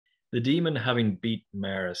the demon having beat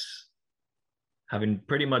Maris, having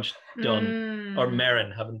pretty much done, or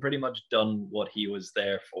Merrin having pretty much done what he was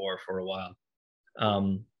there for a while.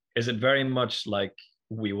 Is it very much like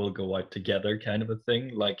we will go out together kind of a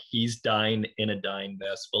thing? Like he's dying in a dying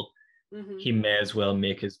vessel. He may as well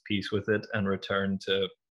make his peace with it and return to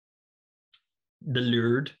the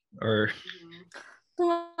Lord, or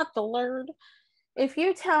not the Lord. If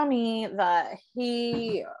you tell me that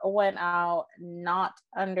he went out not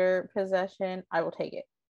under possession, I will take it.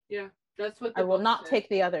 Yeah, that's what I will not take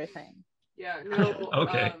the other thing. Yeah, no.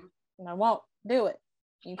 Okay. And I won't do it.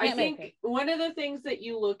 You can't I think make it. one of the things that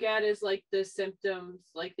you look at is like the symptoms,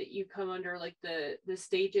 like that you come under, like the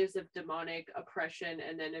stages of demonic oppression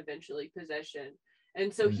and then eventually possession.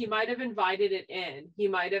 And so he might have invited it in. He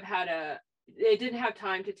might have had it didn't have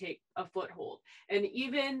time to take a foothold. And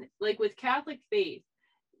even like with Catholic faith,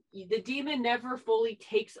 the demon never fully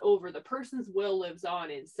takes over. The person's will lives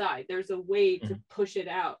on inside. There's a way to push it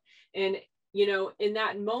out. And you know, in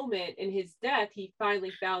that moment, in his death, he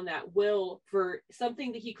finally found that will for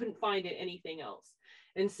something that he couldn't find in anything else.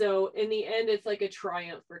 And so in the end, it's like a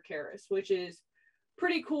triumph for Karis, which is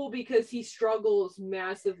pretty cool because he struggles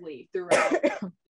massively throughout